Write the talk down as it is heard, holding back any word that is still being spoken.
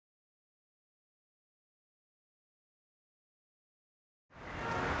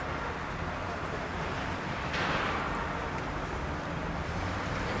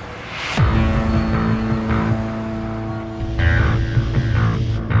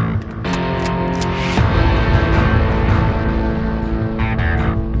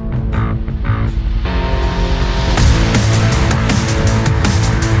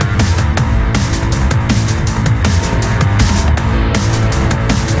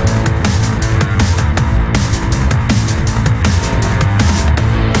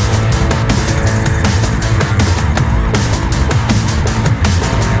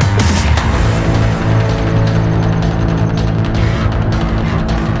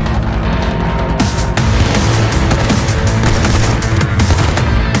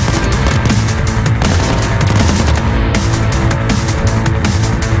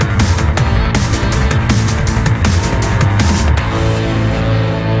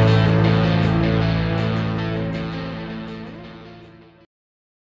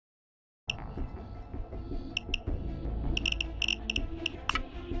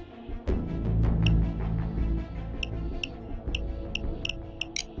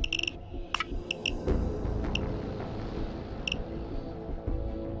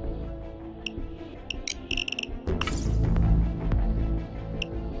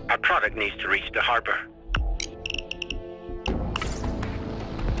flag needs to reach the harbor.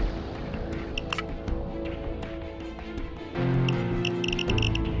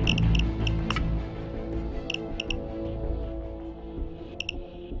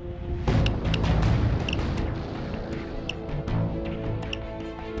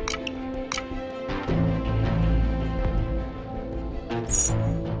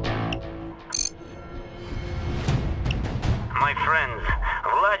 My friends,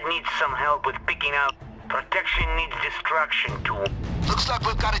 Vlad needs some help with picking out. Protection needs destruction too. Looks like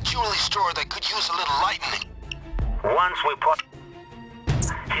we've got a jewelry store that could use a little lightening. Once we put...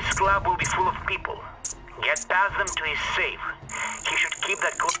 His club will be full of people. Get past them to his safe. He should keep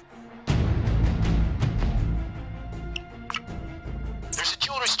that There's a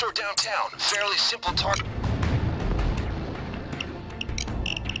jewelry store downtown. Fairly simple target.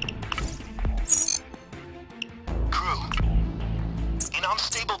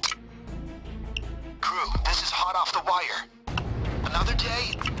 Unstable. Crew, this is hot off the wire. Another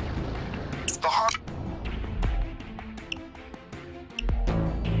day. The harbor.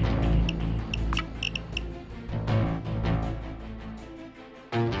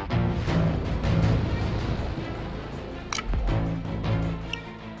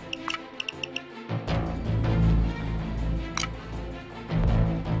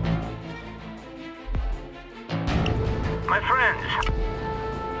 My friends.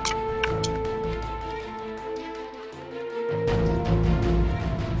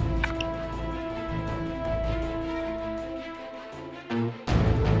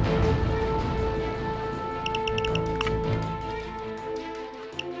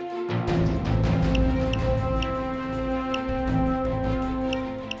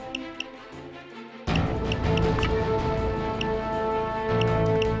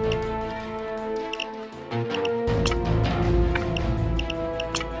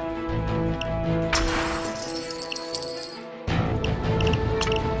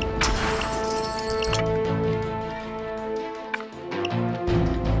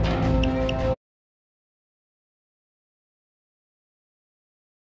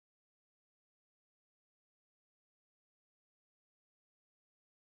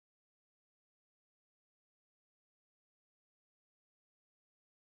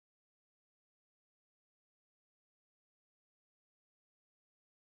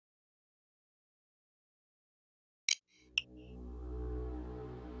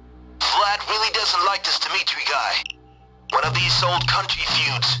 Vlad really doesn't like this Dmitri guy. One of these old country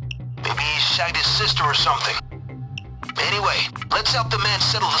feuds. Maybe he shagged his sister or something. Anyway, let's help the man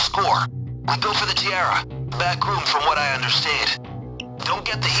settle the score. We go for the Tiara. Back room from what I understand. Don't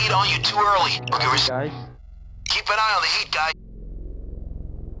get the heat on you too early. Guys. Keep an eye on the heat, guy.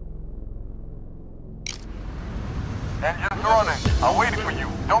 Engine's running. I'm waiting for you.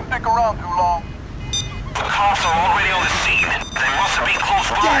 Don't stick around too long. The cops are already on the scene. They must have been close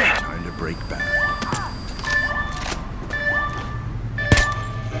by. Time to break back.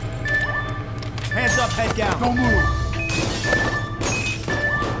 Hands up, head down. Don't move.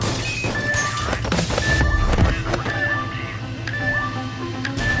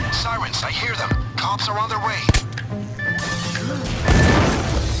 Sirens, I hear them. Cops are on their way.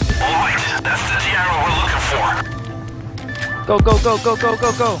 All right, that's the Tiara we're looking for. Go, go, go, go, go,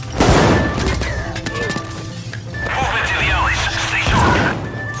 go, go. Movement to the alleys. Stay sharp.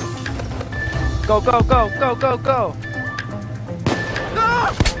 Go, go, go, go, go, go.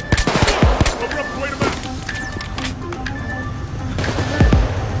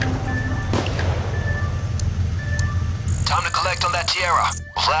 Time to collect on that Tiara.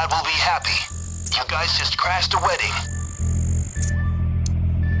 Vlad will be happy. You guys just crashed a wedding.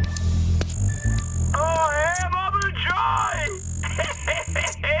 Oh, hey, Mother Joy!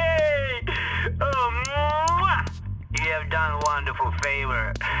 Oh, mwah! You have done a wonderful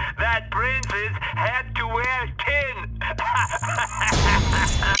favor. That princess had to wear tin.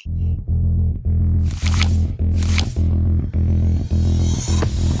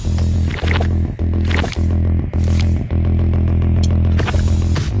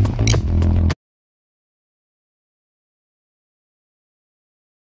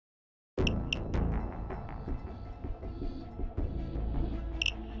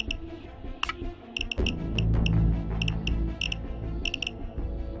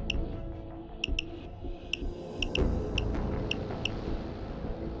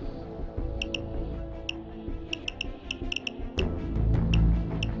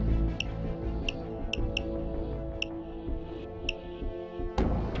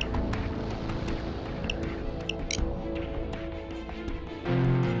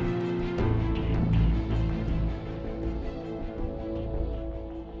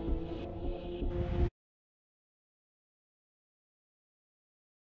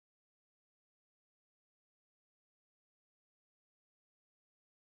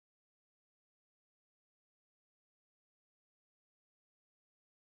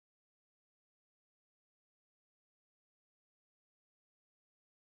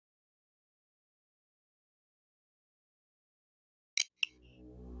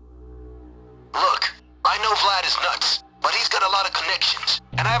 Look, I know Vlad is nuts, but he's got a lot of connections,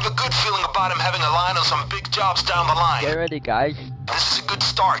 and I have a good feeling about him having a line on some big jobs down the line. Get ready, guys. This is a good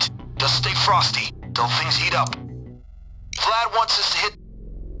start. Just stay frosty till things heat up. Vlad wants us to hit...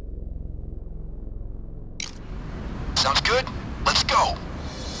 Sounds good? Let's go.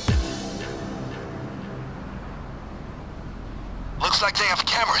 Looks like they have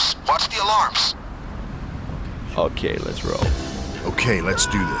cameras. Watch the alarms. Okay, let's roll. Okay, let's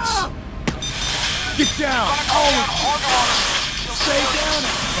do this. Get down! All of you! Stay down,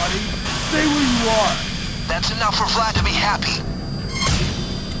 everybody! Stay where you are! That's enough for Vlad to be happy.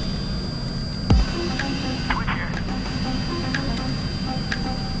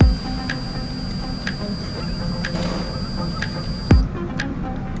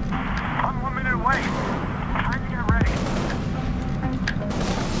 I'm 1 minute away. Trying to get ready.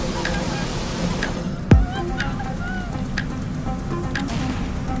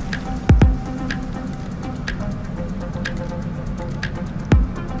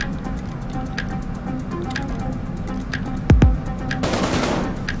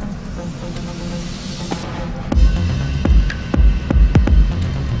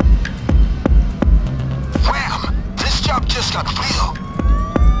 Wham! This job just got real.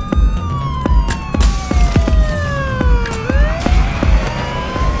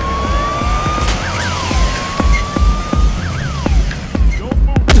 Don't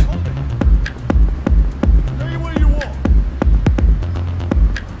move! Stay where you are!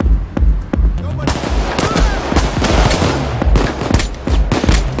 Nobody...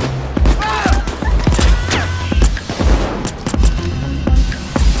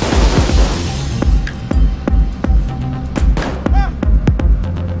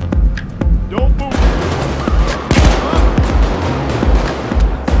 Don't move!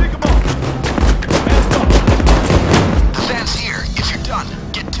 Stick 'em up! Hands up! The van's here. If you're done,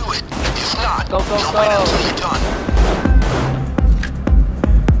 get to it. If not, Go, go, you'll wait go. until you're done.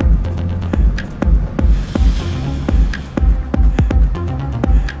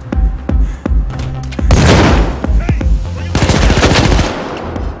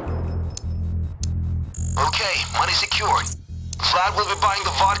 Okay, money secured. Vlad will be buying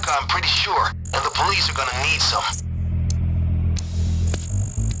the vodka, I'm pretty sure, and the police are gonna need some.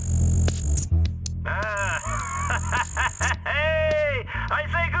 Hey, I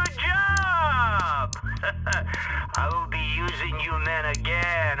say good job. I will be using you men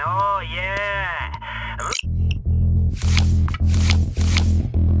again. Oh yeah.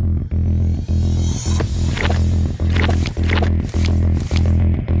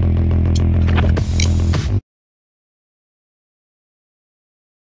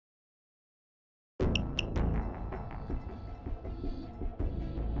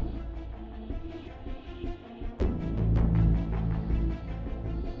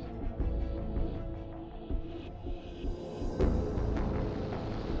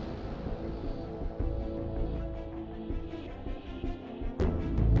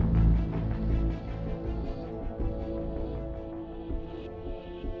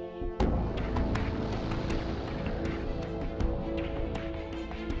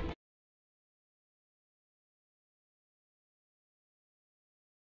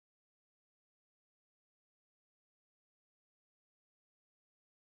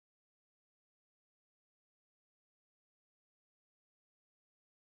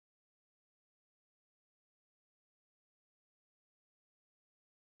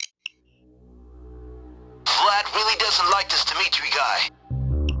 Vlad really doesn't like this Dimitri guy.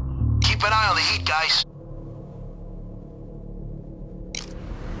 Keep an eye on the heat, guys.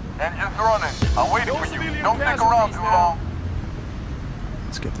 Engine's running. I'm waiting for you. Don't stick around too long.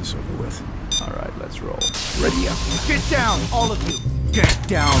 Let's get this over with. Alright, let's roll. Ready up. Get down, all of you! Get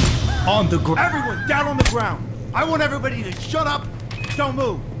down on the ground! Everyone, down on the ground! I want everybody to shut up! Don't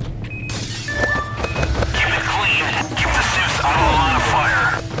move! Keep it clean. Keep the suits out of the line of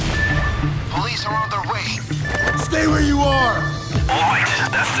fire. Police are on their way. Stay where you are! All right,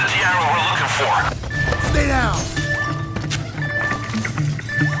 that's the tiara we're looking for. Stay down!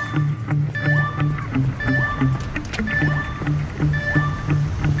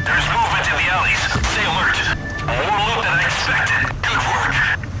 There's movement in the alleys. Stay alert. More loot than I expected. Good work.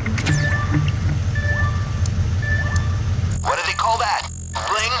 What do they call that?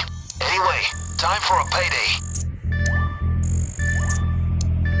 Bling? Anyway, time for a payday.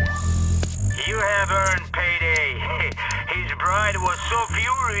 You have earned payday. His bride was so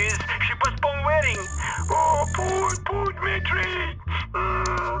furious, she postponed wedding. Oh, poor Dmitri.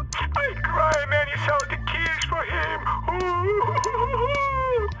 I cry many salty tears for him. Ooh.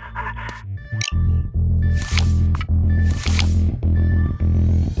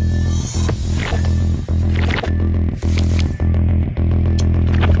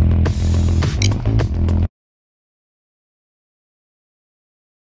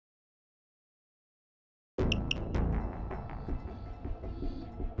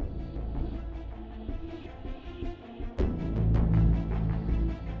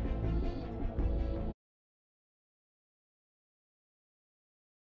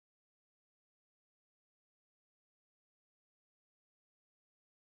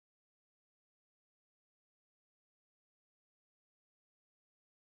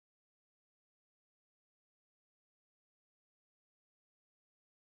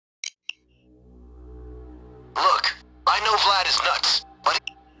 know Vlad is nuts, but...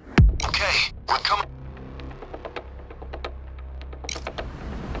 Okay, we're coming...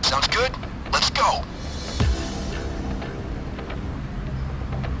 Sounds good? Let's go!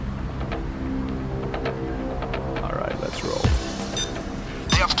 Alright, let's roll.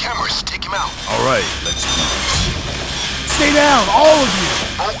 They have cameras, take him out. Alright, let's do this. Stay down, all of you!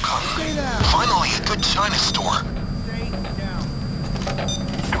 Volkan. Stay down! Finally, a good China store.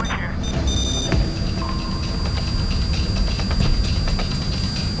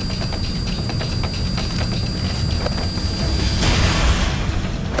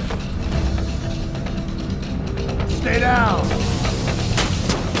 Stay down!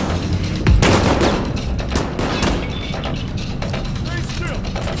 Stay still!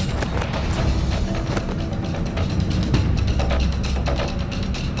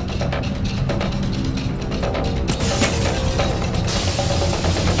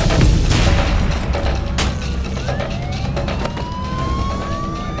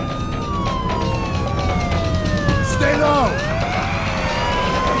 Stay low!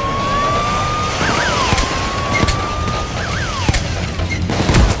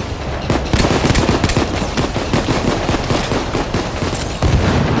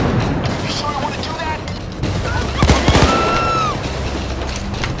 You sure you want to do that?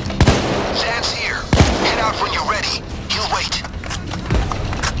 Zan's here. Head out when you're ready. He'll wait.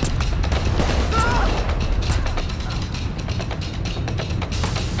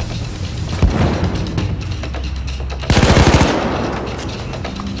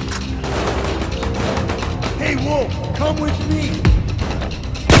 Hey, Wolf, come with me!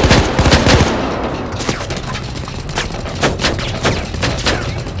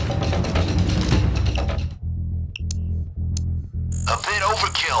 A bit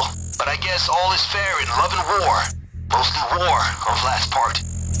overkill, but I guess all is fair in love and war. Mostly war on last part.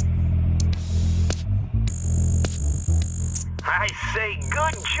 I say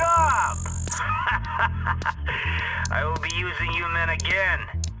good job! I will be using you men again.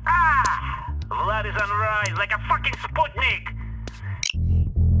 Ah! Vlad is on rise like a fucking Sputnik!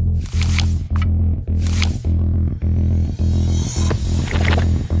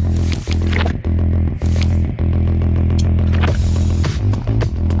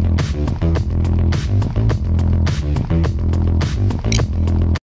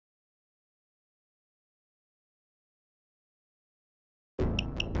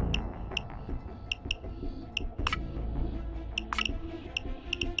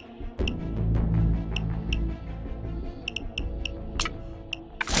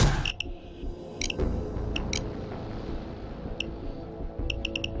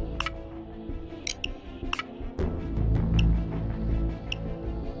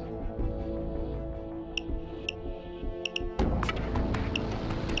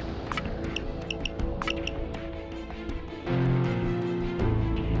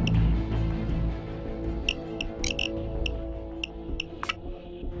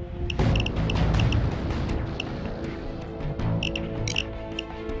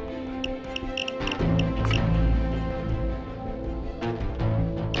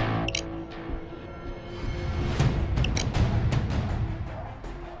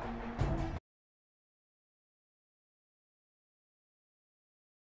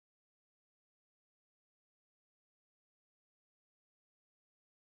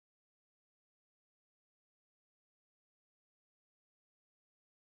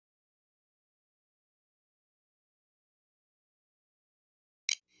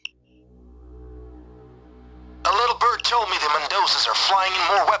 A little bird told me the Mendozas are flying in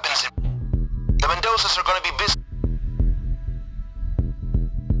more weapons. The Mendozas are gonna be busy.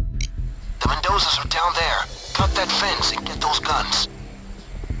 The Mendozas are down there. Cut that fence and get those guns.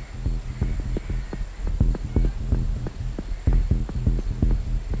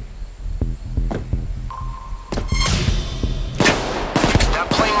 That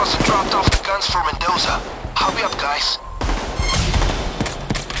plane must have dropped off the guns for Mendoza. Hurry up, guys.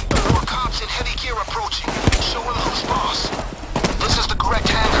 More cops in heavy gear approaching. Show them who's boss. This is the correct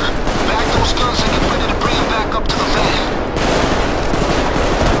hangar. Bag those guns and get ready to bring them back up to the van.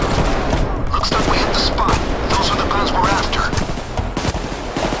 Looks like we hit the spot. Those are the guns we're after.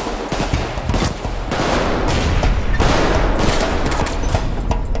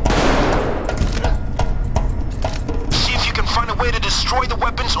 See if you can find a way to destroy the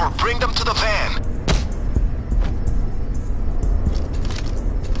weapons or bring them to the van.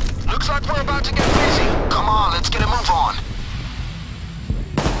 Looks like we're about to get busy. Come on, let's get a move on.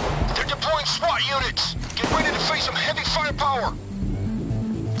 They're deploying SWAT units. Get ready to face some heavy firepower.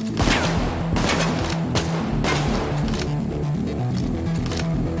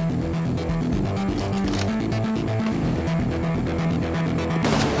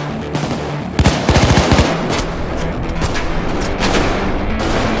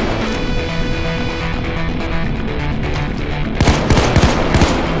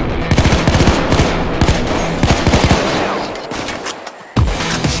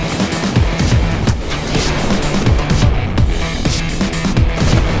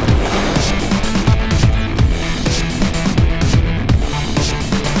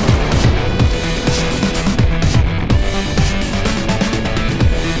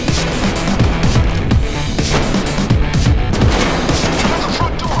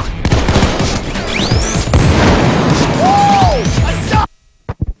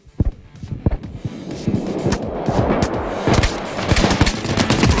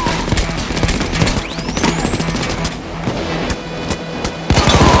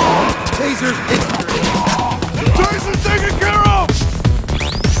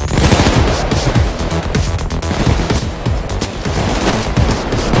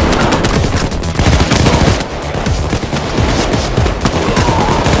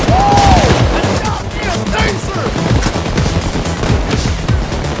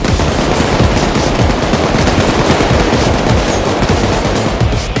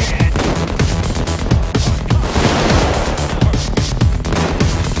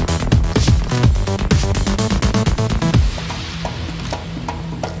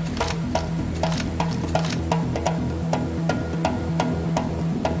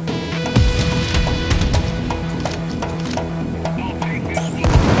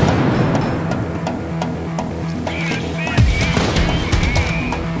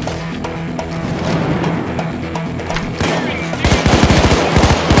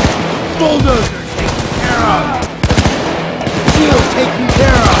 Bulldozer taken care of! Shield taken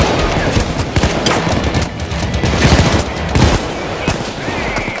care of!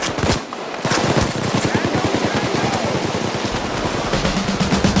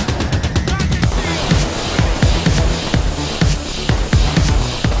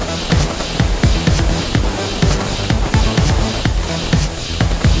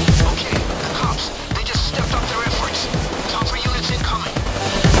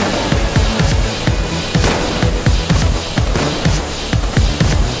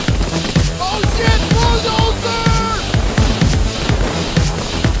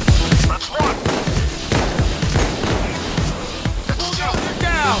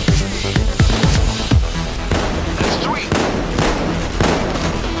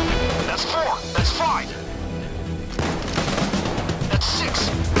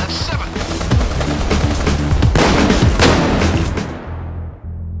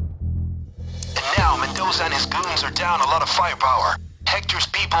 and his goons are down a lot of firepower. Hector's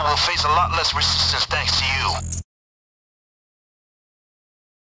people will face a lot less resistance thanks to you.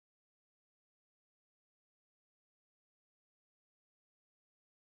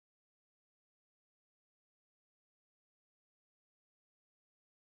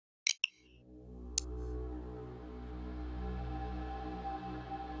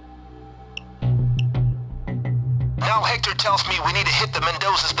 Now Hector tells me we need to hit the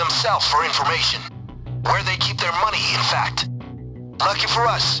Mendozas themselves for information. Where they keep their money, in fact. Lucky for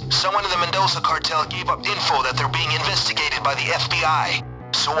us, someone in the Mendoza cartel gave up info that they're being investigated by the FBI.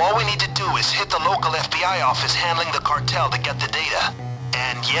 So all we need to do is hit the local FBI office handling the cartel to get the data.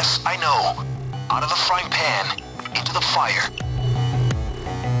 And yes, I know, out of the frying pan, into the fire.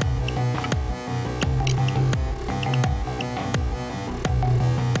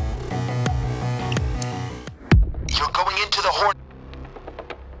 You're going into the Horn...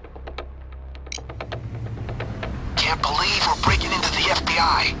 Can't believe we're breaking into the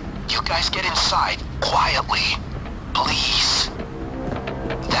FBI. You guys get inside, quietly. Please.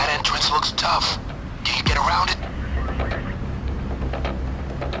 That entrance looks tough. Can you get around it?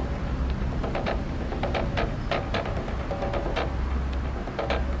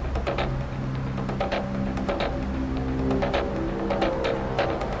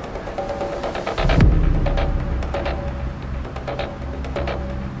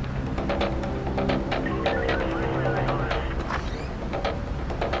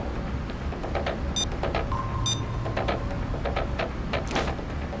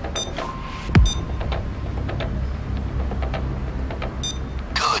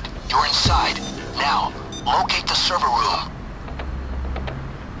 You're inside. Now, locate the server room.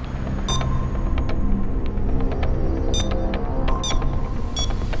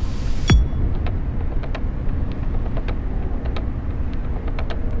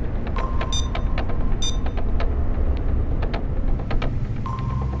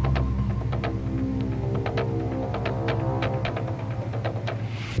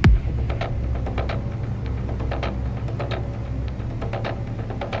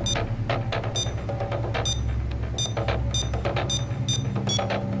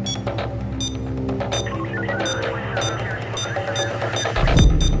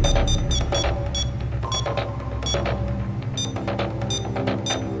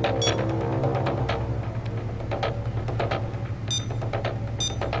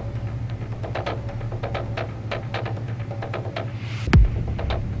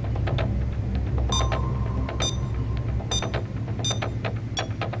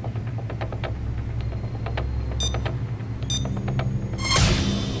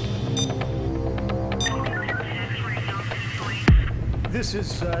 This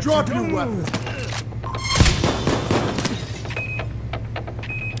is, drop your weapon.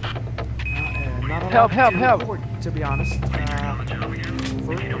 Help, help, help! To be honest.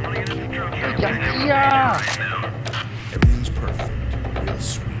 Yeah! Everything's perfect. Real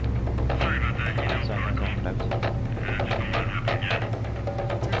sweet.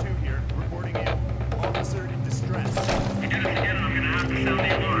 Here, reporting in. Officer in distress.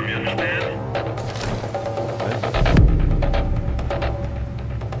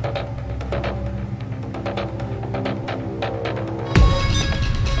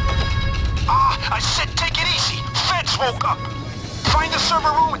 I said take it easy. Feds woke up. Find the server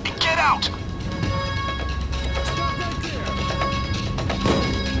room and get out.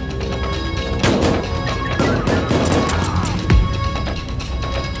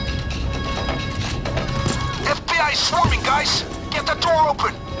 FBI is swarming, guys. Get the door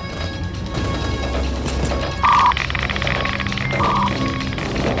open.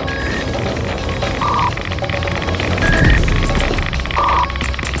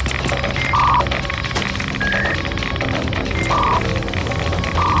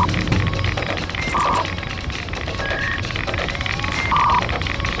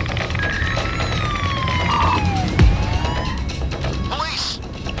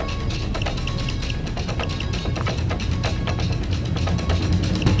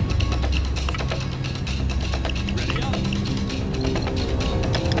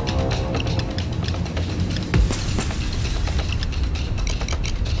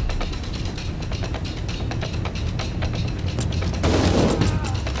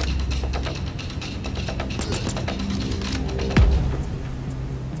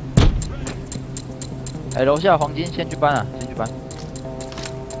 哎，楼下黄金先去搬啊，先去搬。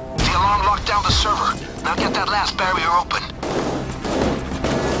 The alarm locked down the server. Now get that last barrier open.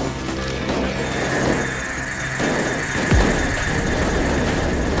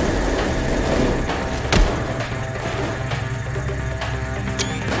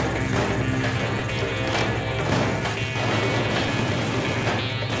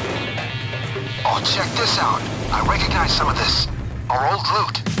 Oh, check this out. I recognize some of this. Our old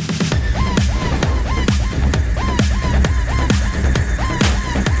loot.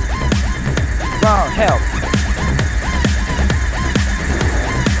 Ground help.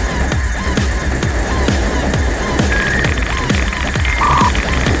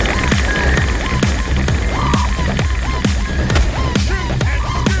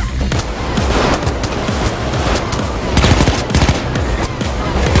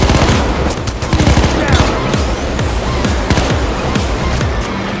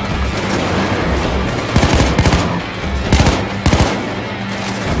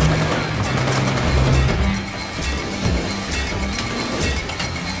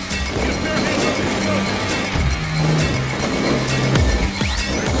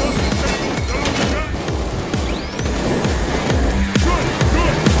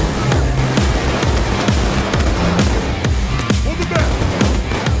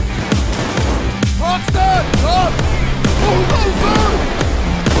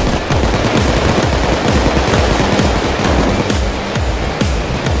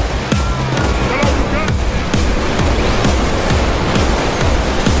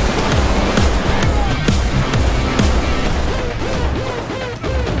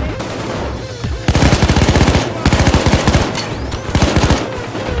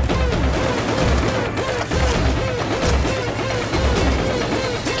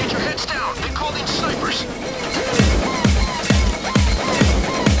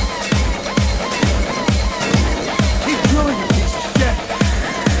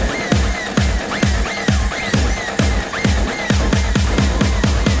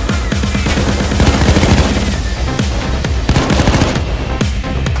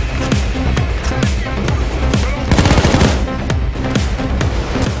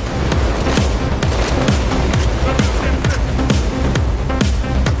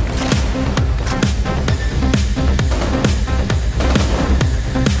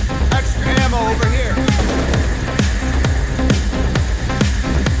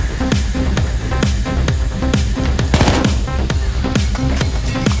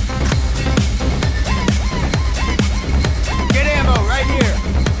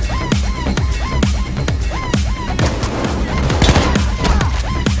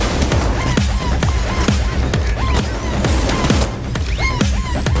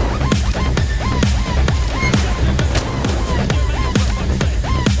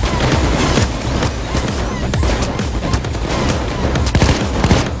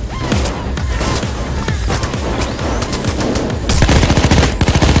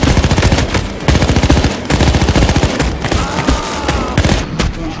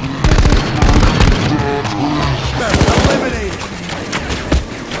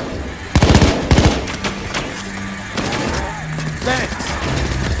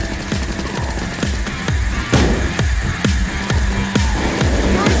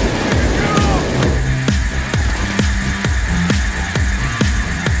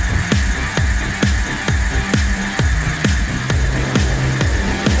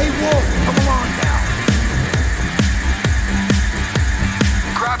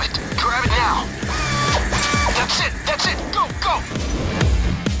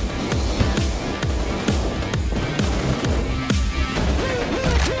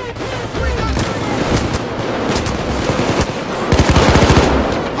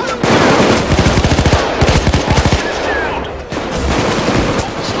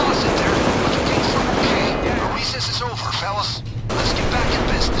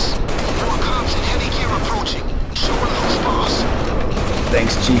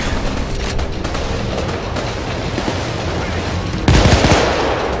 Thanks, Chief.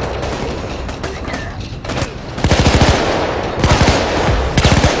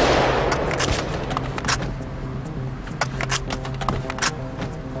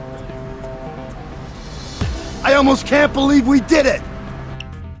 I almost can't believe we did it!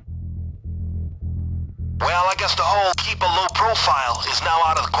 Well, I guess the whole keep a low profile is now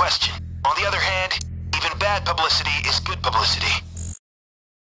out of the question. On the other hand, even bad publicity is good publicity.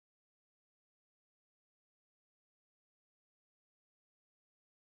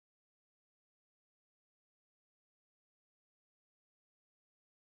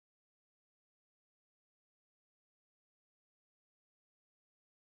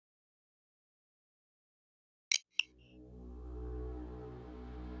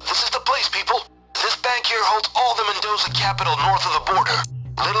 fire holds all the Mendoza capital north of the border.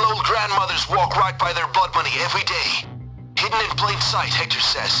 Little old grandmothers walk right by their blood money every day. Hidden in plain sight, Hector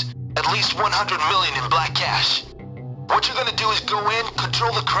says. At least 100 million in black cash. What you're gonna do is go in,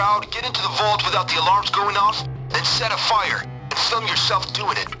 control the crowd, get into the vault without the alarms going off, then set a fire, and film yourself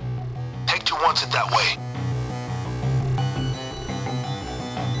doing it. Hector wants it that way.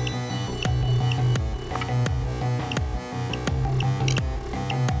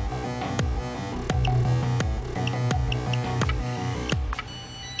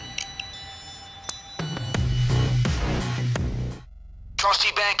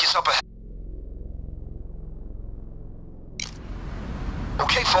 Trustee Bank is up ahead.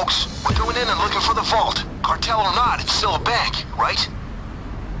 Okay, folks, we're going in and looking for the vault. Cartel or not, it's still a bank, right?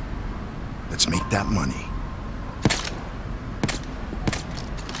 Let's make that money.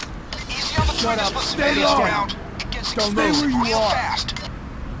 Easy on the Shut triggers up. with Stay civilians low. around. It gets Stay exposed where you real are. fast.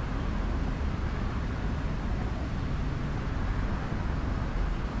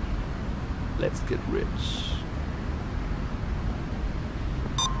 Let's get rich.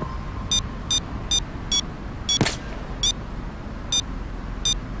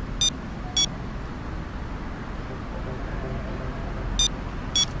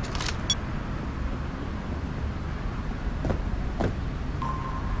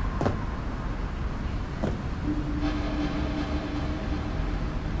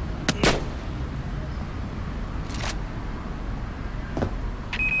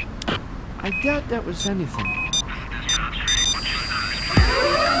 I doubt that was anything.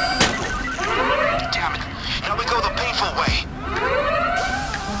 Damn it. Now we go the painful way.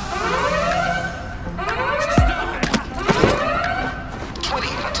 Stop! 20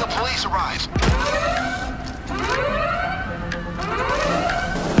 until police arrive.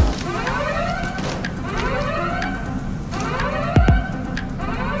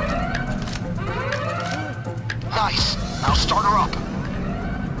 Nice. Now start her up.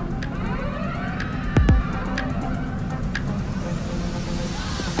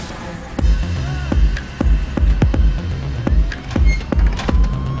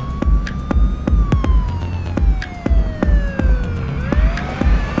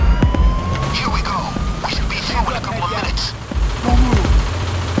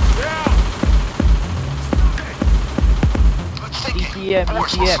 ATM.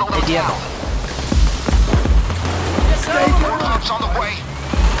 More cops on the way.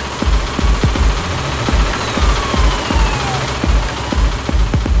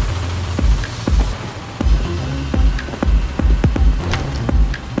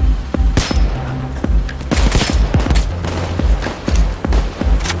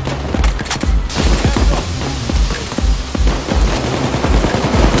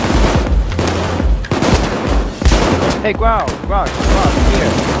 Hey, ground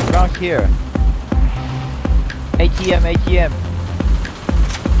here. ATM.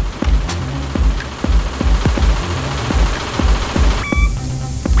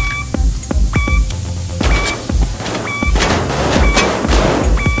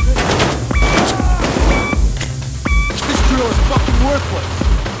 This drill is fucking worthless.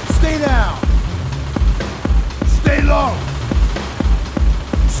 Stay down. Stay low.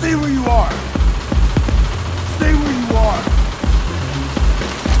 Stay where you are. Stay where you are.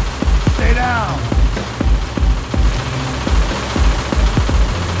 Stay down.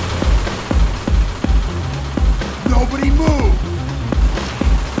 Nobody move.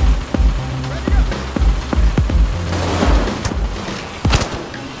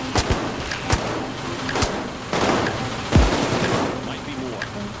 Might be more.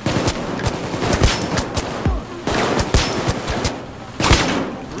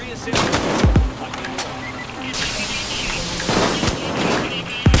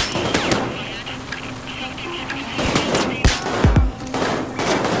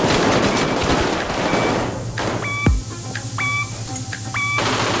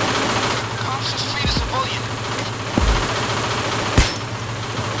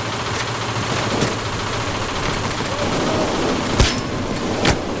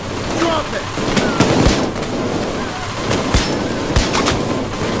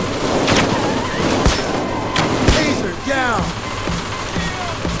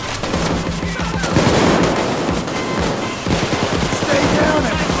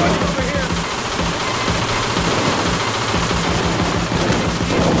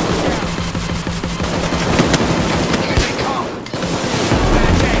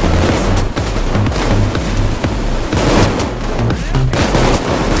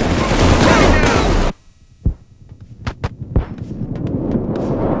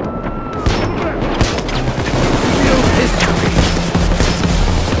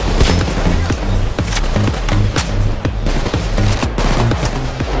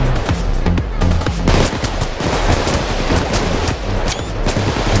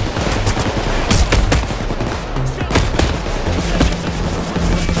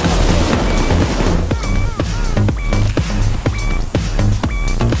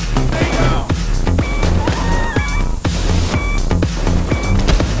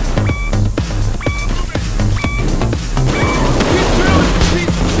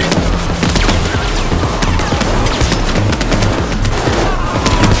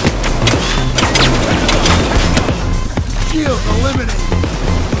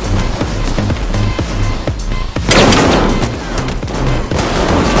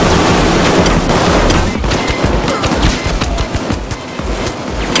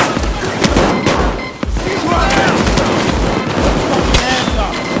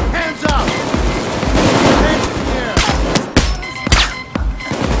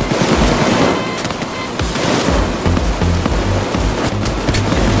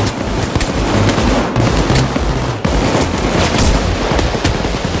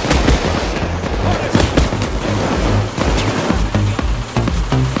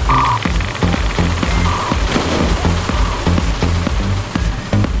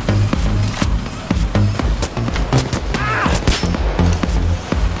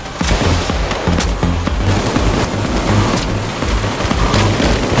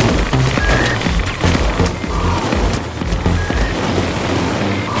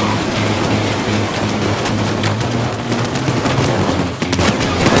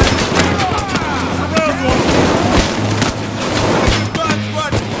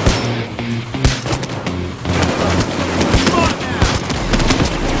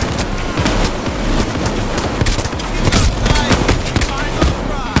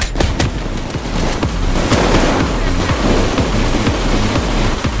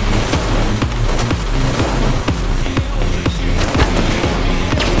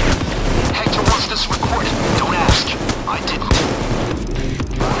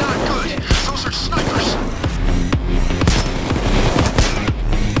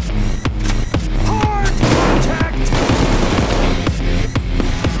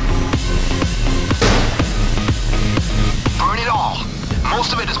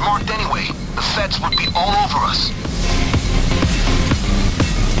 Most of it is marked anyway. The feds would be all over us.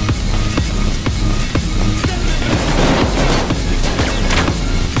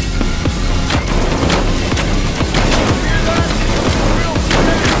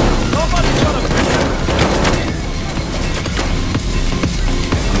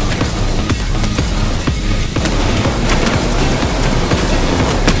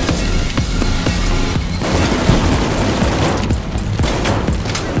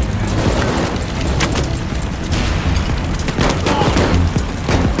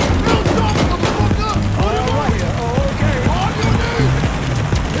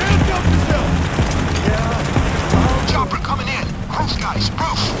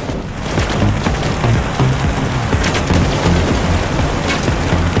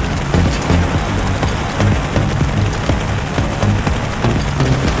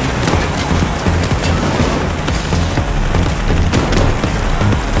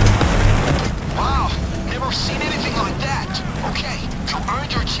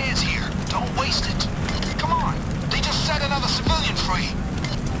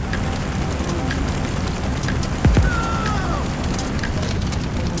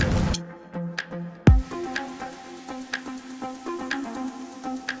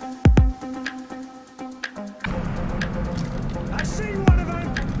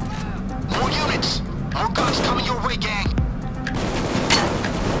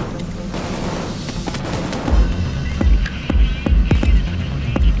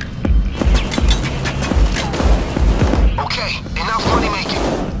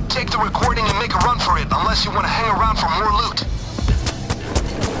 Unless you want to hang around for more loot.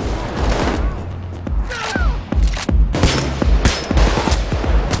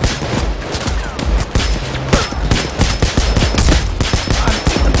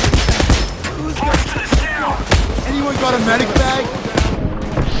 Anyone got a medic bag?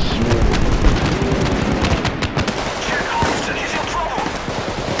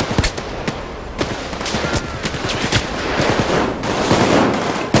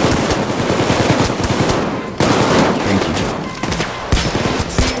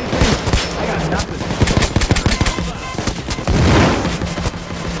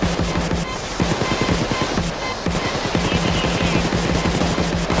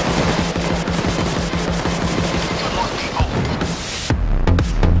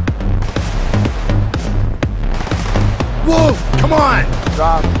 Whoa! Come on!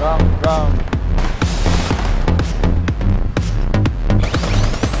 Wrong.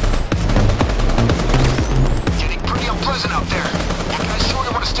 Getting pretty unpleasant out there. You guys sure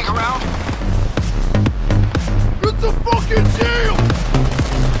you want to stick around? It's a fucking deal!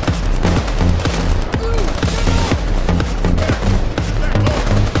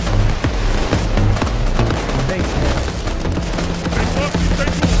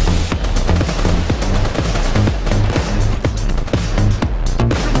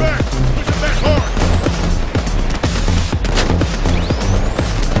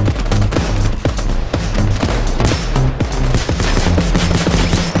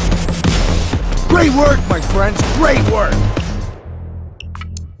 Great work, my friends! Great work!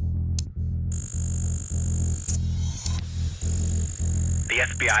 The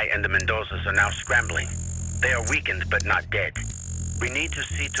FBI and the Mendozas are now scrambling. They are weakened but not dead. We need to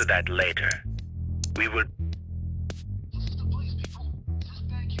see to that later. We will